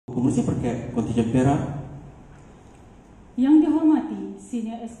Komisi Perket Kontingen Perak. Yang dihormati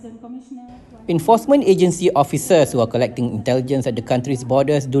Senior Assistant Commissioner. Enforcement agency officers who are collecting intelligence at the country's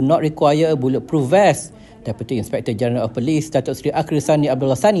borders do not require a bulletproof vest, Deputy Inspector General of Police Datuk Seri Acryl Sani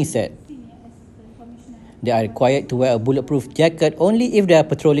Abdullah said. They are required to wear a bulletproof jacket only if they are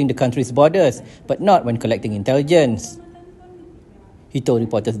patrolling the country's borders, but not when collecting intelligence. He told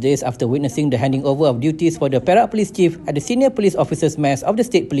reporters this after witnessing the handing over of duties for the Perak Police Chief at the Senior Police Officers Mess of the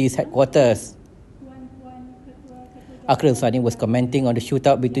State Police Headquarters. Acryl Sani was commenting on the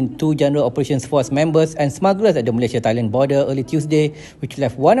shootout between two General Operations Force members and smugglers at the Malaysia-Thailand border early Tuesday, which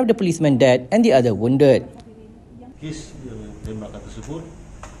left one of the policemen dead and the other wounded. Kes tembakan tersebut,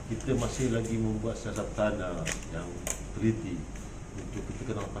 kita masih lagi membuat siasatan yang teliti untuk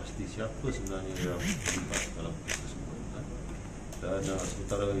kita kenal pasti siapa sebenarnya yang terlibat dalam kes tersebut. Dan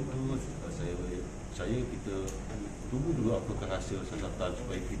sementara itu, saya kita tunggu dulu apakah hasil siasatan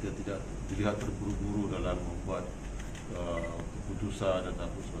supaya kita tidak dilihat terburu-buru dalam membuat keputusan dan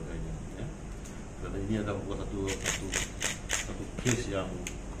apa sebagainya. Ya. Kerana ini adalah satu kes yang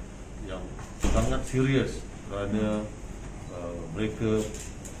sangat serius kerana mereka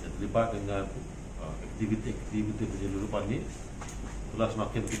yang terlibat dengan aktiviti penyelundupan ini telah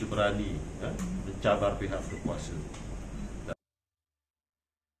semakin begitu berani mencabar pihak berkuasa.